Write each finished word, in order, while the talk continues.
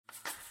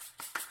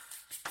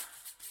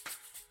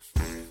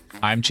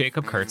I'm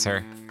Jacob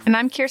Kurtzer. And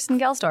I'm Kirsten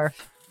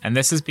Gelsdorf. And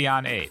this is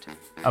Beyond Aid,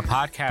 a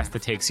podcast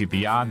that takes you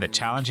beyond the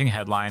challenging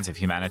headlines of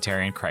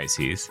humanitarian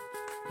crises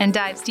and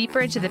dives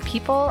deeper into the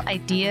people,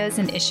 ideas,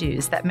 and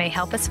issues that may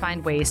help us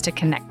find ways to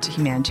connect to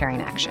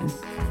humanitarian action.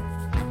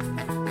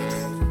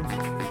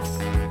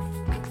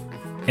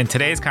 In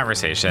today's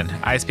conversation,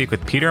 I speak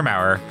with Peter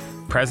Maurer,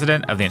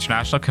 president of the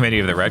International Committee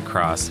of the Red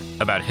Cross,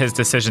 about his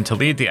decision to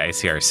lead the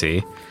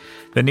ICRC,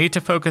 the need to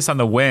focus on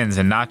the wins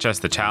and not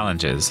just the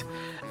challenges,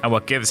 and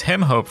what gives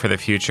him hope for the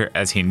future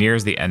as he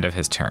nears the end of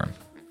his term.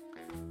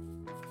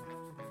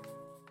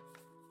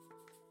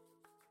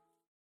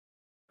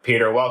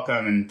 Peter,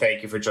 welcome, and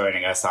thank you for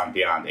joining us on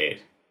Beyond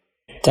Aid.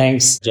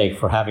 Thanks, Jake,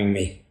 for having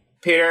me.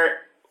 Peter,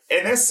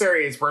 in this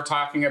series, we're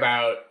talking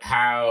about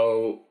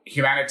how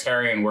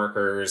humanitarian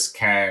workers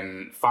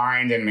can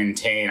find and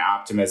maintain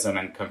optimism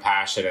and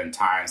compassion in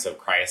times of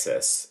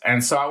crisis.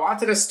 And so I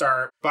wanted to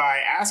start by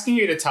asking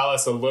you to tell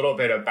us a little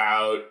bit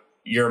about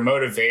your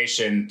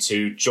motivation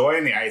to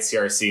join the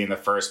ICRC in the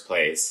first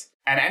place,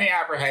 and any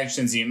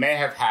apprehensions you may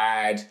have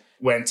had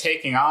when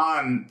taking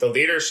on the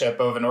leadership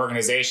of an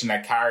organization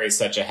that carries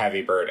such a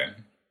heavy burden.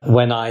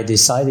 When I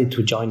decided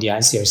to join the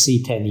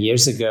ICRC 10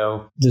 years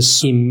ago,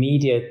 this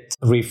immediate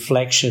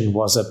reflection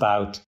was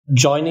about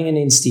joining an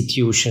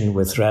institution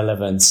with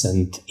relevance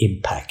and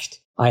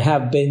impact. I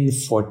have been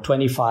for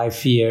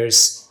 25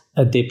 years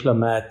a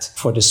diplomat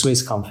for the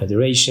Swiss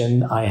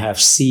Confederation. I have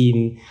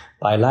seen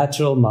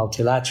bilateral,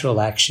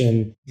 multilateral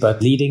action, but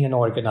leading an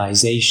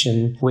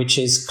organization which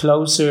is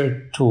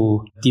closer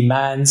to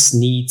demands,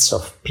 needs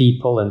of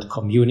people and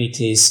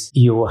communities,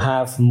 you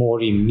have more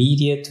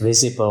immediate,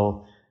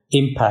 visible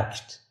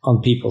impact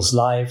on people's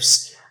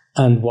lives,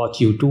 and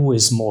what you do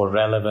is more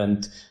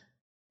relevant.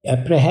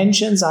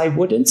 Apprehensions, I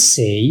wouldn't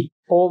say,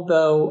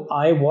 although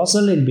I was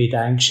a little bit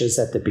anxious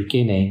at the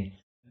beginning.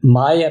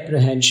 My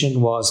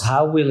apprehension was,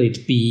 how will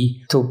it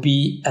be to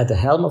be at the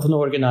helm of an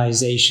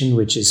organization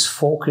which is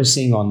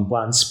focusing on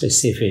one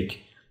specific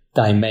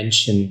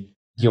dimension,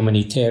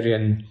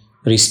 humanitarian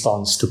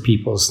response to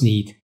people's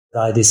need.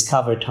 I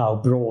discovered how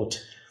broad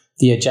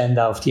the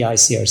agenda of the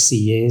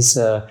ICRC is,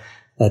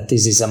 that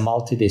this is a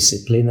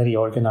multidisciplinary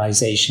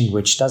organization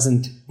which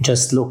doesn't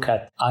just look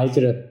at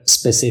either a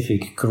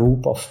specific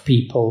group of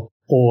people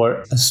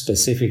or a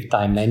specific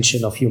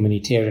dimension of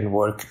humanitarian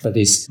work, but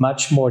is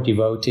much more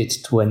devoted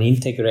to an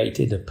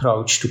integrated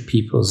approach to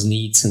people's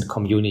needs and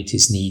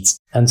communities' needs.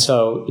 And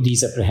so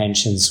these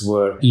apprehensions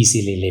were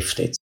easily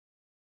lifted.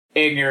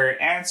 In your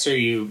answer,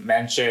 you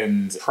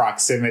mentioned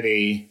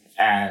proximity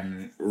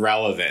and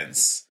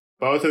relevance.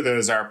 Both of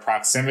those are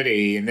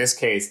proximity, in this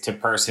case, to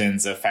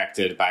persons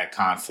affected by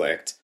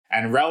conflict.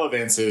 And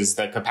relevance is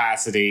the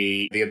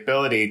capacity, the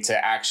ability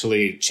to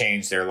actually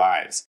change their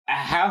lives.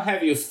 How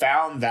have you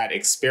found that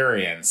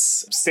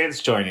experience since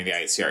joining the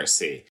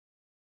ICRC?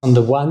 On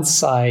the one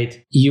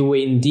side, you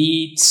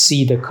indeed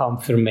see the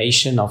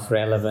confirmation of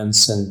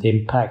relevance and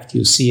impact.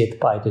 You see it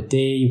by the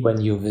day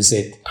when you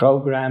visit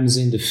programs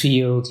in the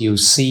field. You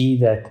see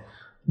that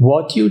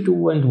what you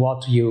do and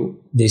what you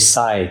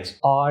decide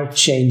are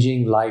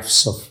changing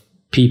lives of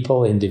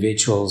people,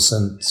 individuals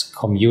and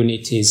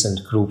communities and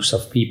groups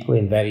of people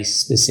in very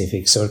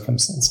specific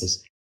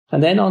circumstances.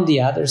 And then on the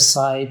other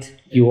side,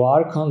 you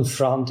are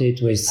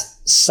confronted with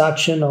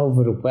such an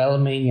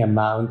overwhelming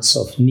amount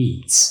of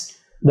needs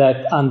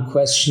that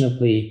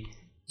unquestionably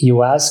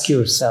you ask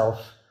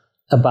yourself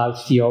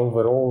about the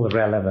overall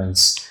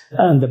relevance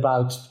and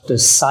about the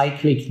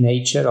cyclic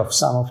nature of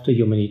some of the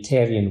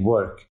humanitarian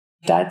work.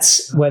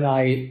 That's when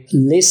I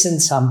listen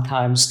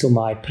sometimes to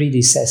my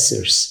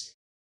predecessors.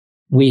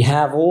 We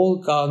have all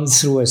gone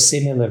through a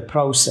similar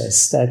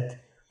process that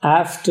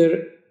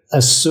after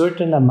a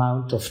certain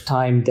amount of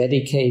time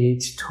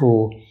dedicated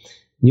to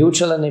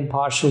neutral and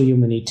impartial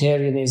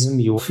humanitarianism,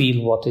 you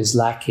feel what is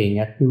lacking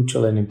at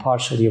neutral and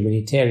impartial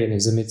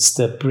humanitarianism. It's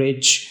the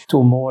bridge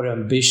to more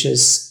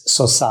ambitious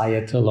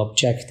societal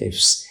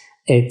objectives.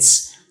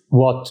 It's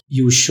what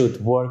you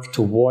should work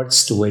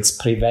towards, to its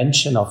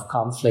prevention of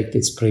conflict,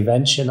 its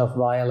prevention of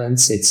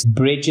violence, its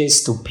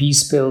bridges to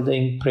peace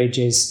building,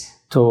 bridges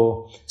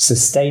to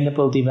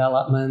sustainable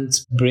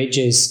development,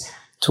 bridges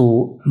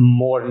to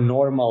more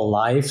normal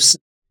lives.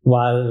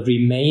 While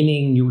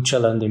remaining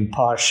neutral and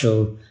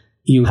impartial,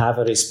 you have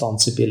a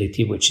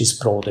responsibility which is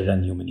broader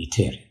than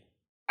humanitarian.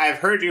 I've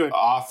heard you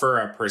offer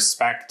a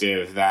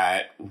perspective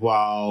that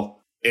while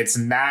it's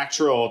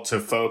natural to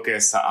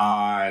focus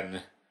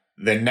on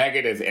the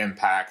negative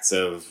impacts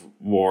of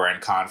war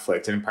and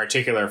conflict, in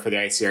particular for the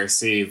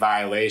ICRC,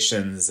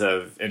 violations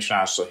of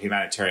international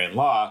humanitarian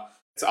law,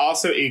 it's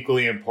also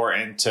equally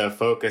important to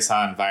focus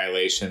on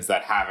violations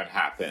that haven't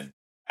happened.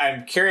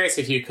 I'm curious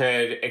if you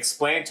could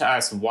explain to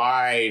us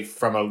why,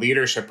 from a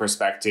leadership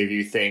perspective,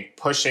 you think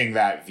pushing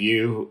that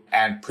view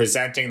and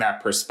presenting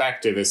that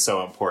perspective is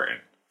so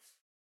important.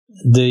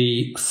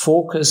 The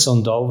focus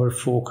on the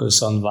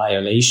over-focus on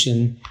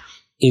violation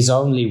is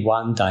only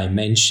one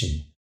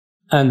dimension.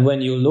 And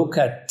when you look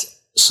at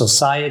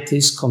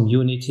societies,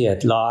 community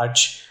at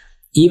large,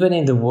 even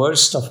in the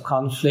worst of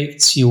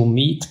conflicts, you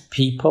meet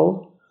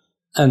people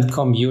and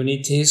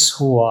communities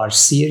who are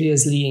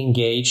seriously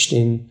engaged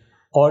in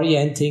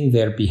orienting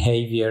their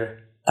behavior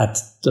at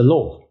the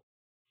law.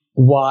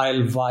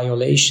 While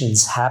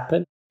violations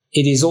happen,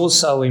 it is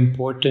also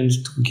important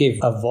to give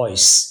a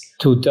voice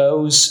to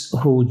those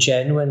who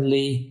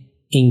genuinely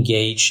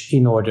engage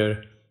in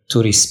order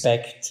to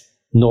respect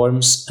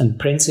norms and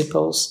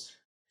principles.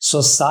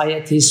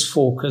 Societies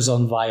focus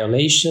on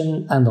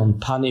violation and on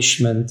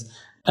punishment,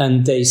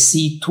 and they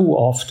see too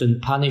often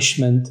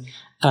punishment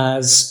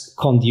as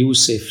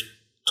conducive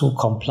to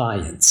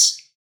compliance.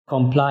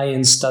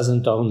 Compliance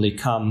doesn't only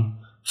come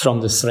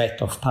from the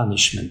threat of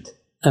punishment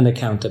and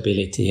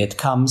accountability. It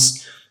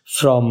comes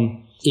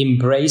from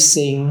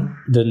embracing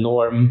the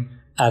norm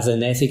as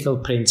an ethical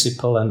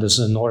principle and as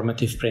a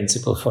normative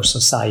principle for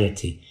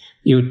society.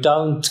 You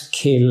don't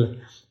kill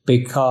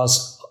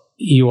because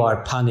you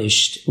are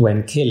punished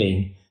when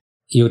killing.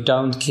 You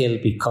don't kill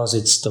because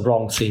it's the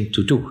wrong thing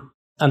to do.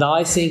 And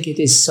I think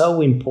it is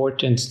so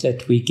important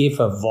that we give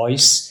a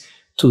voice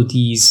to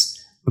these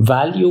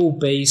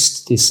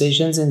value-based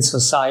decisions in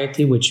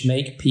society which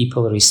make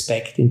people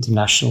respect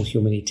international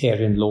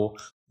humanitarian law.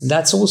 And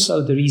that's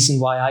also the reason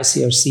why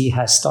ICRC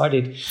has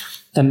started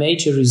a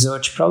major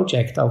research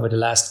project over the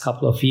last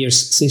couple of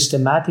years,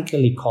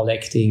 systematically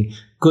collecting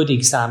good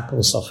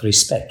examples of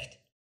respect,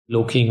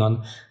 looking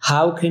on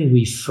how can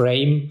we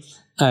frame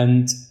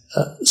and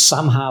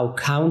somehow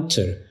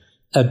counter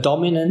a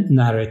dominant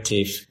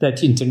narrative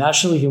that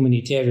international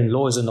humanitarian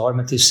law is a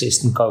normative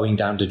system going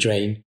down the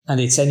drain,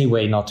 and it's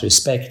anyway not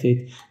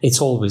respected,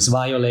 it's always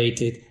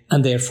violated,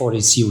 and therefore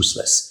it's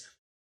useless.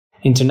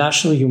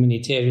 International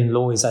humanitarian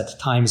law is at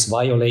times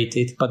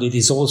violated, but it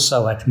is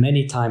also at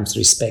many times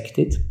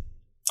respected.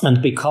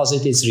 And because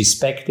it is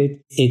respected,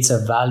 it's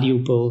a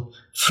valuable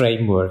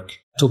framework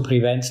to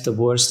prevent the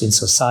worst in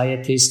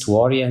societies, to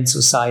orient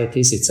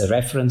societies. It's a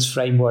reference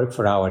framework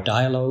for our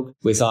dialogue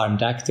with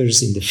armed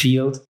actors in the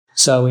field.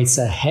 So it's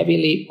a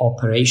heavily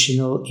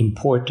operational,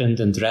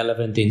 important, and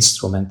relevant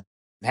instrument.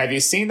 Have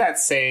you seen that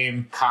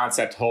same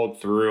concept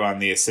hold through on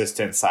the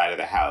assistance side of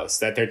the house,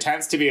 that there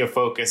tends to be a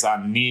focus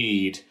on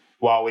need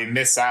while we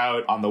miss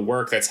out on the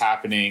work that's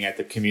happening at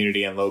the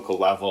community and local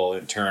level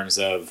in terms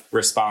of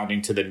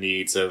responding to the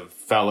needs of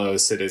fellow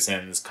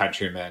citizens,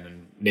 countrymen,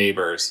 and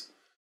neighbors?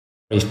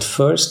 It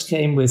first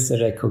came with the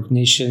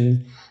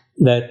recognition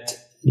that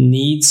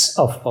needs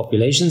of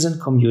populations and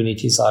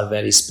communities are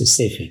very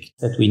specific,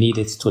 that we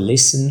needed to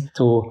listen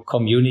to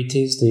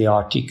communities, the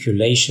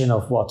articulation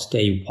of what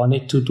they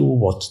wanted to do,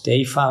 what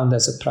they found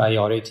as a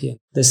priority.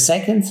 The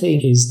second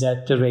thing is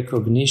that the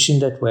recognition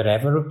that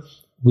wherever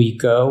we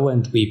go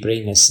and we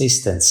bring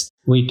assistance,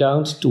 we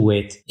don't do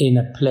it in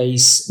a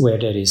place where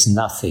there is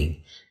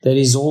nothing. There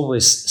is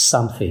always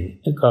something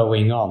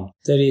going on.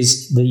 There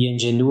is the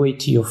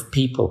ingenuity of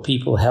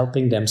people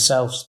helping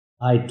themselves.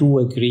 I do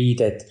agree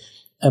that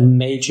a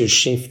major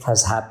shift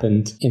has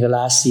happened in the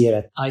last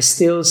year. I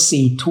still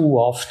see too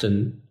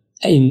often,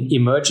 in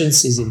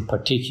emergencies in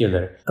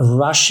particular, a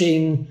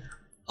rushing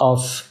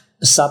of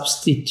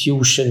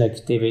substitution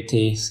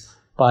activities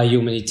by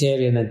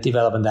humanitarian and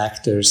development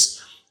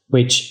actors,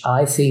 which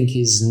I think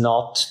is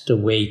not the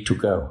way to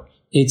go.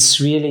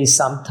 It's really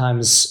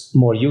sometimes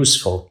more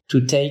useful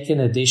to take an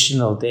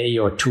additional day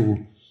or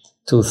two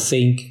to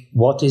think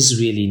what is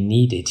really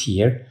needed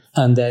here,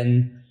 and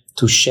then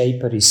to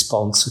shape a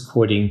response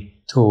according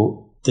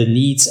to the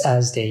needs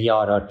as they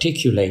are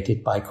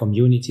articulated by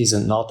communities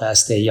and not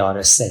as they are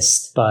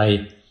assessed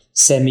by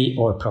semi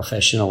or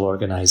professional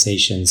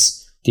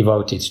organizations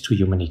devoted to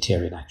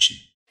humanitarian action.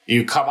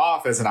 You come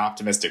off as an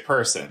optimistic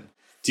person.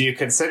 Do you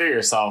consider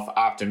yourself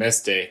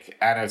optimistic?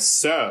 And if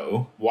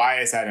so, why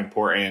is that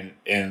important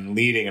in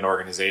leading an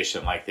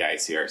organization like the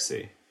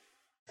ICRC?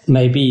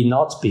 Maybe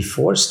not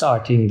before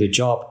starting the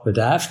job, but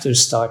after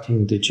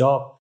starting the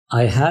job,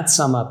 I had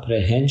some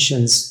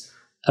apprehensions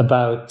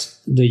about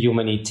the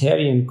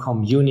humanitarian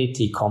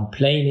community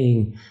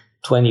complaining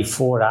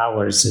 24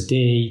 hours a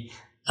day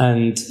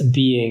and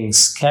being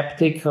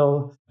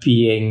skeptical,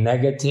 being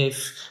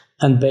negative,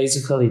 and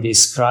basically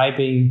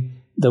describing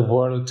the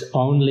world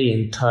only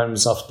in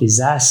terms of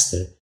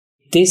disaster.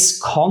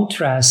 This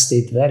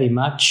contrasted very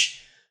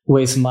much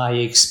with my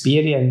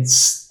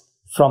experience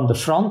from the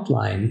front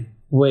line,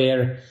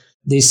 where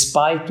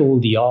despite all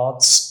the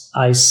odds,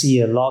 I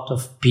see a lot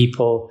of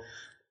people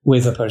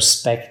with a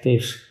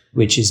perspective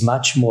which is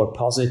much more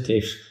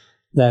positive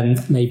than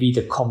maybe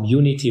the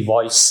community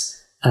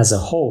voice as a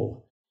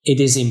whole. It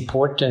is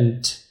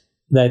important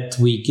that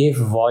we give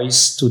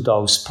voice to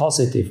those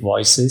positive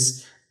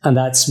voices, and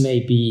that's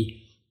maybe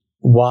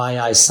why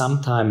I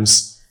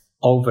sometimes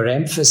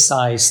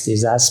overemphasize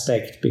this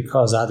aspect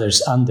because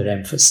others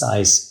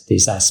underemphasize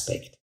this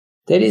aspect.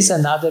 There is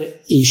another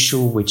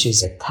issue which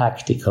is a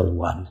tactical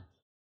one.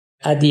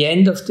 At the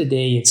end of the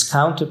day, it's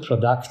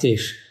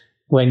counterproductive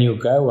when you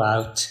go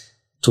out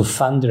to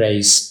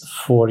fundraise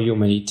for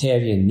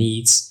humanitarian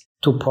needs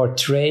to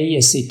portray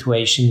a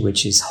situation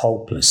which is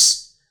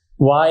hopeless.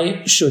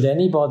 Why should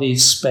anybody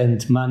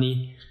spend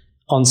money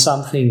on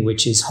something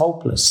which is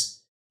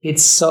hopeless?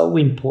 It's so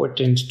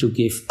important to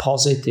give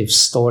positive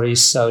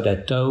stories so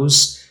that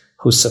those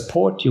who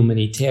support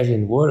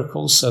humanitarian work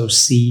also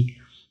see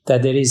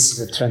that there is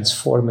a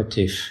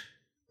transformative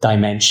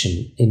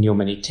dimension in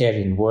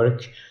humanitarian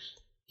work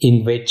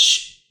in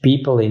which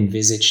people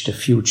envisage the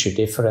future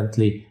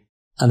differently.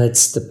 And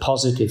it's the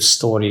positive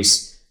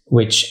stories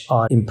which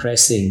are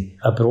impressing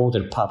a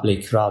broader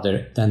public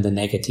rather than the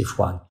negative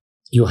one.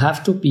 You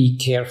have to be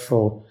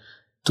careful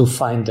to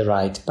find the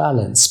right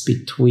balance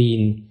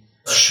between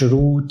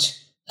shrewd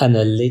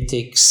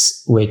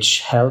analytics,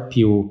 which help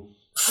you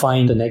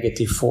find the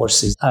negative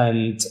forces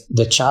and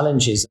the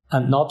challenges,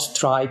 and not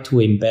try to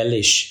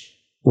embellish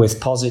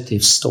with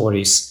positive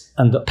stories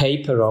and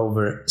paper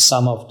over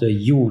some of the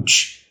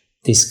huge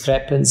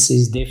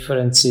discrepancies,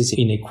 differences,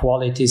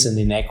 inequalities and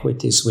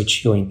inequities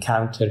which you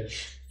encounter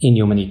in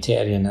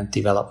humanitarian and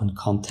development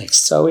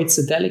context. So it's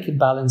a delicate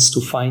balance to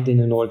find in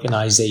an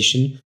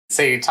organization.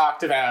 So you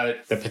talked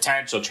about the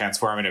potential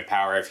transformative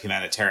power of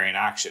humanitarian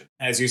action.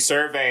 As you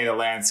survey the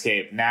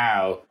landscape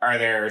now, are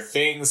there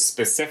things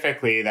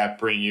specifically that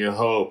bring you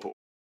hope?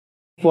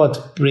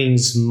 What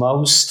brings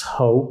most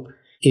hope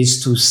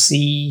is to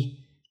see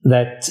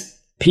that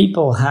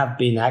people have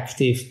been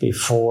active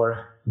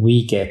before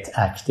we get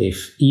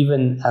active,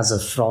 even as a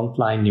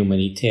frontline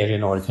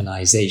humanitarian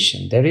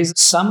organization. There is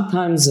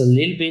sometimes a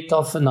little bit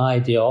of an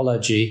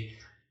ideology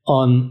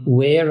on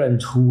where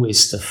and who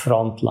is the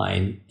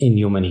frontline in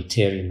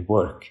humanitarian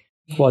work.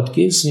 What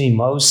gives me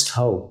most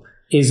hope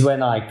is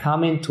when I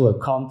come into a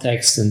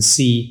context and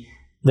see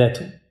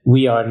that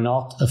we are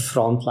not a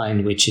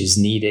frontline which is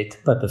needed,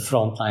 but the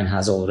frontline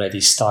has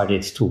already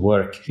started to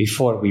work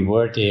before we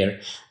were there,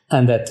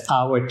 and that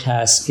our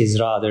task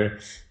is rather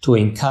to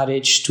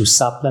encourage, to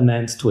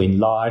supplement, to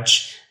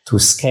enlarge, to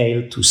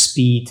scale, to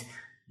speed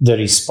the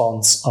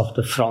response of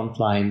the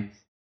frontline.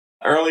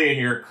 Early in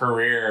your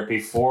career,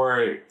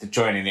 before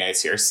joining the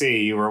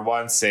ICRC, you were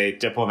once a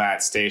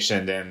diplomat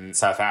stationed in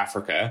South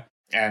Africa.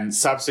 And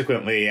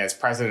subsequently, as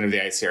president of the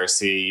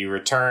ICRC, you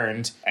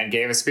returned and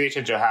gave a speech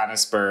in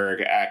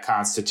Johannesburg at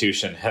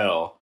Constitution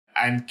Hill.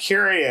 I'm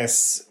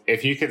curious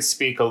if you could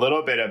speak a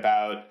little bit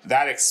about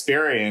that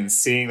experience,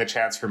 seeing the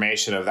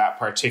transformation of that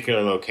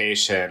particular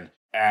location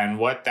and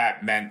what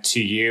that meant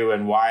to you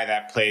and why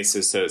that place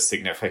is so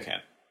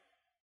significant.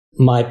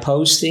 My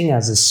posting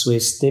as a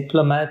Swiss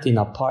diplomat in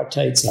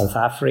apartheid South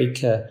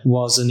Africa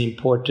was an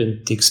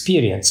important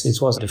experience. It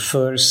was the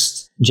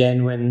first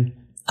genuine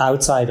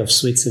outside of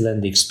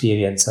Switzerland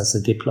experience as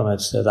a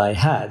diplomat that I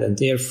had. And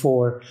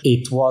therefore,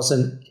 it was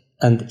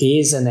and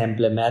is an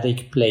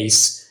emblematic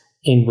place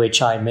in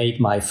which I made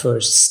my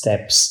first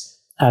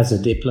steps as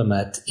a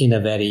diplomat in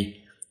a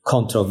very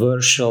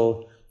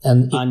controversial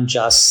and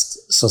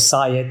unjust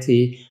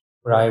society,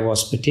 where I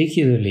was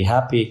particularly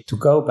happy to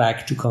go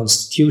back to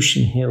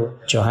Constitution Hill,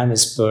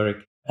 Johannesburg,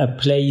 a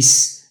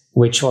place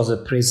which was a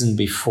prison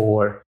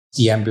before,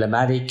 the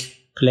emblematic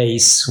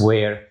place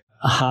where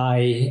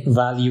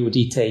high-value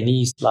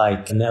detainees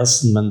like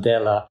Nelson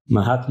Mandela,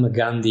 Mahatma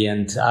Gandhi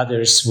and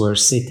others were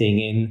sitting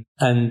in,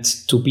 and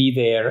to be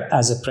there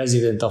as a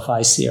president of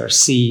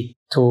ICRC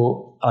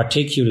to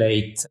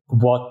articulate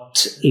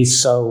what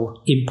is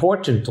so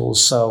important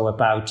also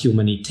about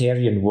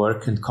humanitarian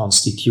work and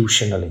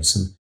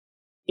constitutionalism.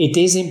 It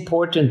is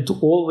important to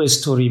always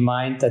to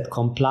remind that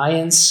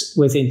compliance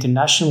with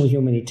international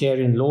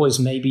humanitarian law is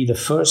maybe the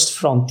first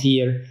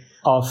frontier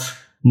of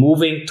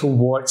moving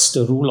towards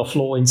the rule of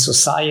law in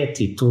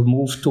society, to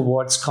move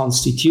towards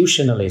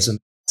constitutionalism.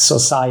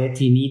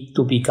 Society needs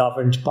to be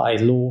governed by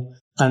law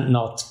and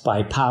not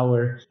by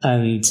power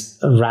and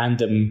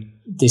random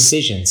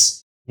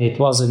decisions. It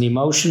was an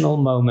emotional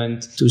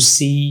moment to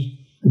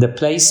see the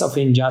place of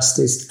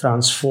injustice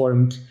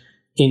transformed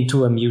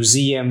into a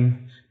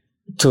museum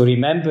to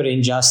remember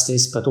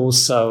injustice, but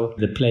also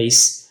the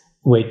place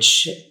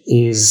which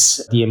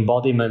is the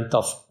embodiment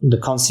of the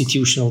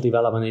constitutional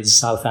development in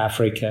South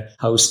Africa,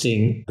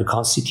 hosting the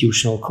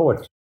Constitutional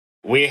Court.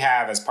 We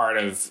have, as part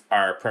of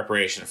our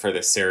preparation for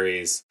this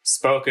series,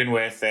 spoken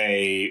with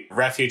a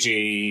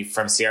refugee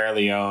from Sierra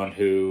Leone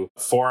who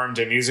formed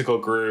a musical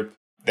group.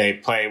 They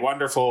play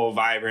wonderful,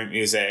 vibrant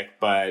music,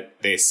 but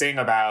they sing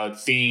about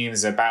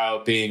themes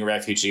about being a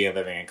refugee and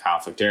living in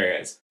conflict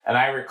areas. And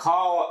I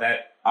recall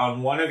that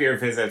on one of your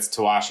visits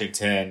to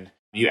Washington,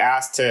 you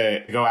asked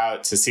to go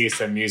out to see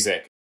some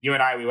music. You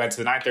and I, we went to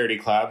the 930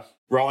 Club,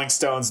 Rolling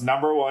Stones'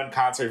 #1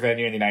 concert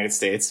venue in the United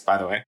States, by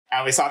the way.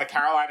 And we saw the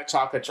Carolina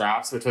Chocolate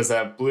Drops, which was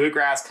a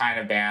bluegrass kind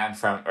of band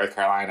from North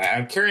Carolina.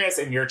 I'm curious,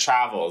 in your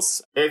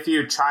travels, if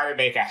you try to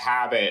make a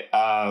habit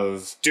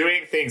of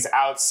doing things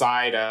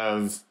outside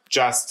of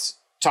just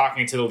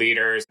talking to the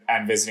leaders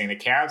and visiting the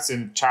camps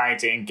and trying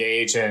to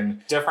engage in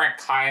different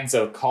kinds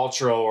of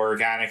cultural or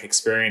organic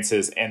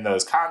experiences in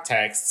those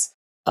contexts.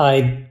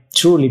 I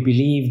truly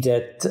believe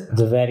that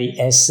the very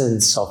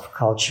essence of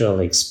cultural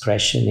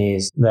expression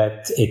is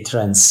that it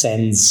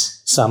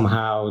transcends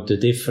somehow the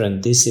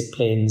different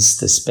disciplines,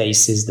 the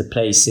spaces, the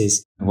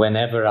places.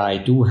 Whenever I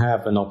do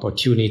have an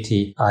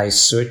opportunity, I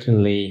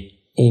certainly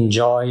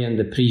enjoy and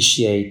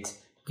appreciate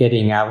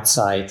getting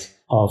outside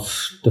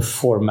of the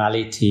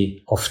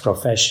formality of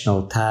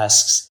professional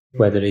tasks,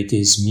 whether it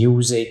is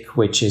music,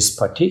 which is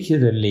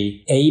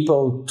particularly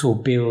able to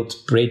build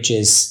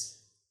bridges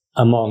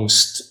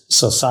amongst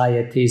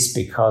societies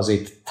because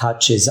it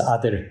touches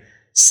other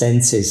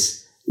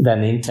senses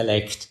than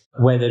intellect,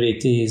 whether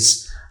it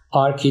is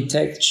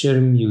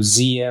architecture,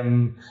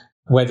 museum,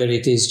 whether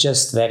it is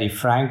just very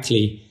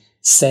frankly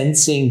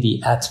sensing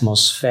the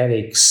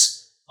atmospherics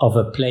of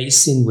a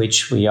place in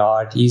which we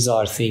are. These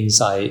are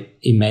things I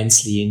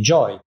immensely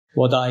enjoy.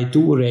 What I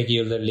do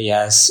regularly,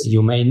 as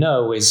you may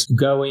know, is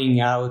going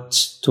out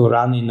to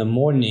run in the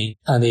morning,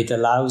 and it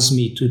allows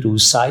me to do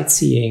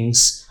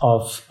sightseeings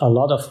of a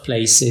lot of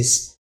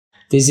places.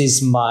 This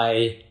is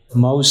my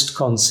most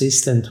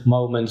consistent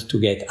moment to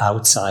get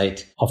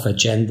outside of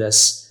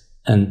agendas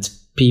and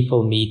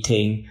people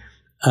meeting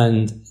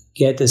and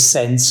get a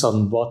sense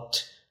on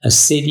what a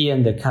city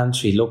and a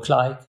country look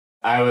like.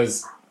 I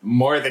was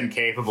more than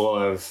capable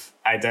of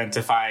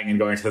identifying and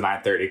going to the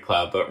 9:30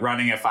 club, but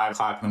running at 5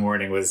 o'clock in the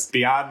morning was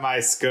beyond my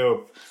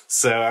scope.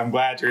 So I'm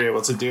glad you're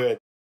able to do it.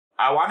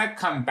 I want to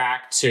come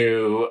back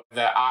to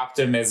the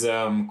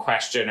optimism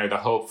question or the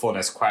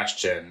hopefulness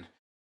question.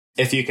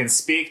 If you can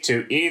speak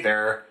to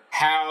either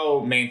how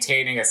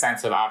maintaining a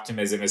sense of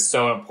optimism is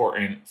so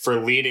important for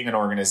leading an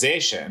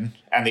organization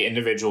and the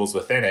individuals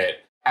within it,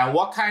 and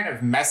what kind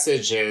of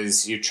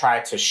messages you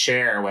try to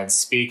share when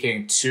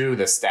speaking to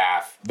the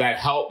staff that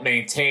help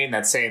maintain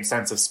that same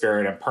sense of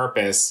spirit and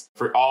purpose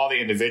for all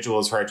the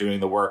individuals who are doing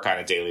the work on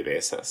a daily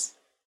basis.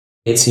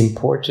 It's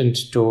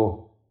important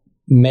to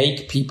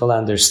make people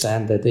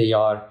understand that they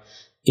are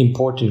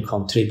important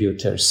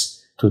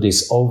contributors to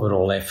this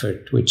overall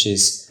effort, which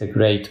is a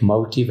great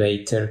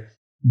motivator.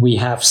 We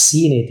have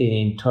seen it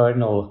in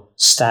internal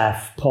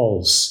staff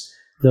polls.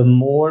 The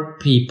more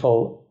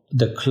people,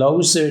 the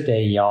closer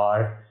they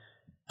are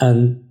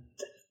and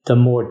the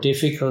more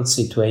difficult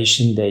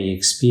situation they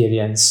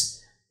experience,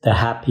 the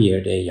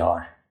happier they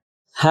are.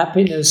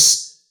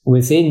 Happiness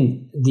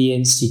within the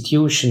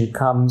institution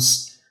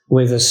comes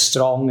with a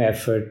strong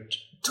effort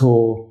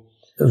to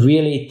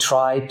really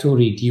try to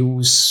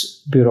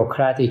reduce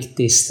bureaucratic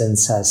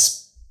distance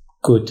as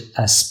good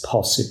as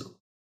possible.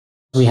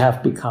 We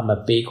have become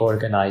a big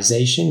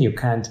organization. You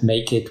can't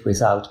make it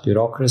without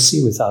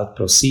bureaucracy, without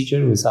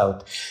procedure,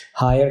 without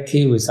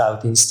hierarchy,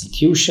 without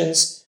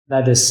institutions.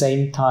 At the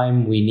same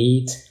time, we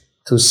need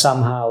to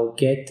somehow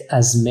get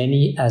as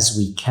many as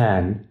we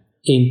can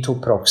into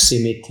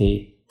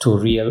proximity to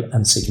real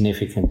and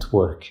significant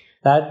work.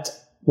 That's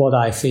what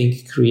I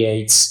think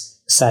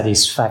creates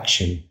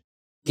satisfaction.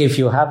 If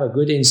you have a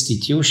good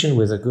institution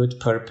with a good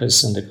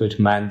purpose and a good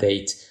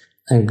mandate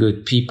and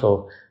good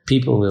people,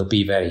 people will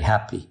be very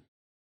happy.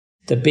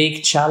 The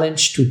big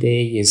challenge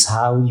today is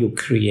how you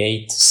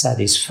create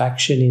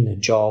satisfaction in a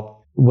job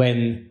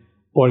when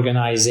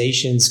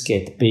organizations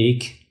get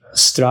big,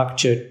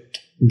 structured,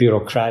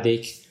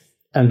 bureaucratic,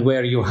 and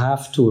where you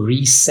have to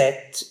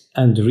reset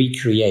and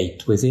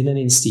recreate within an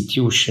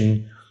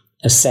institution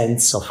a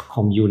sense of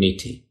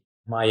community.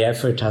 My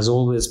effort has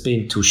always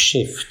been to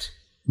shift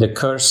the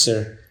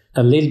cursor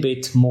a little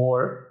bit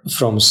more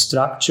from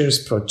structures,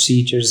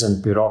 procedures,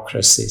 and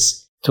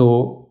bureaucracies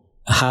to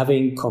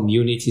having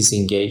communities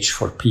engaged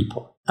for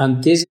people.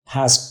 And this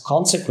has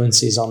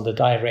consequences on the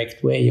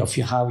direct way of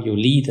how you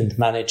lead and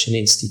manage an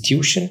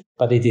institution,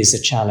 but it is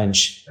a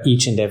challenge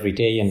each and every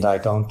day, and I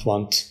don't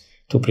want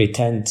to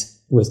pretend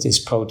with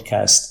this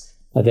podcast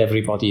that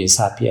everybody is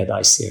happy at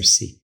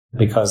ICRC,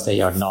 because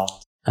they are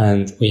not,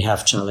 and we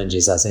have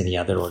challenges as any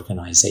other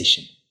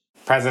organization.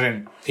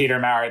 President Peter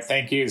Maurer,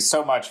 thank you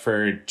so much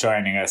for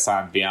joining us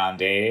on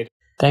Beyond Aid.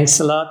 Thanks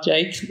a lot,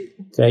 Jake.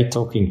 Great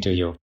talking to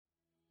you.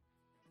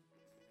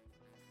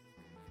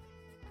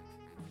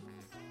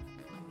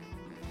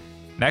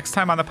 Next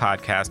time on the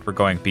podcast, we're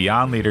going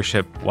beyond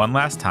leadership one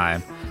last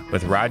time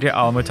with Radia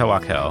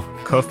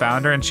Al-Mutawakkil,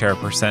 co-founder and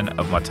chairperson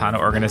of Watana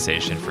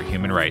Organization for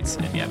Human Rights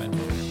in Yemen.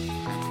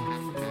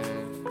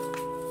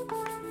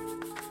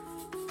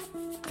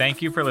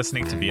 Thank you for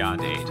listening to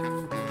Beyond Aid.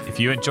 If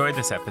you enjoyed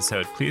this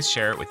episode, please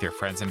share it with your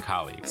friends and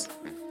colleagues.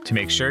 To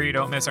make sure you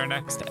don't miss our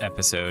next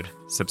episode,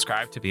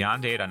 subscribe to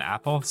Beyond Aid on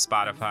Apple,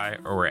 Spotify,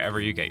 or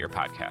wherever you get your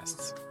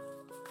podcasts.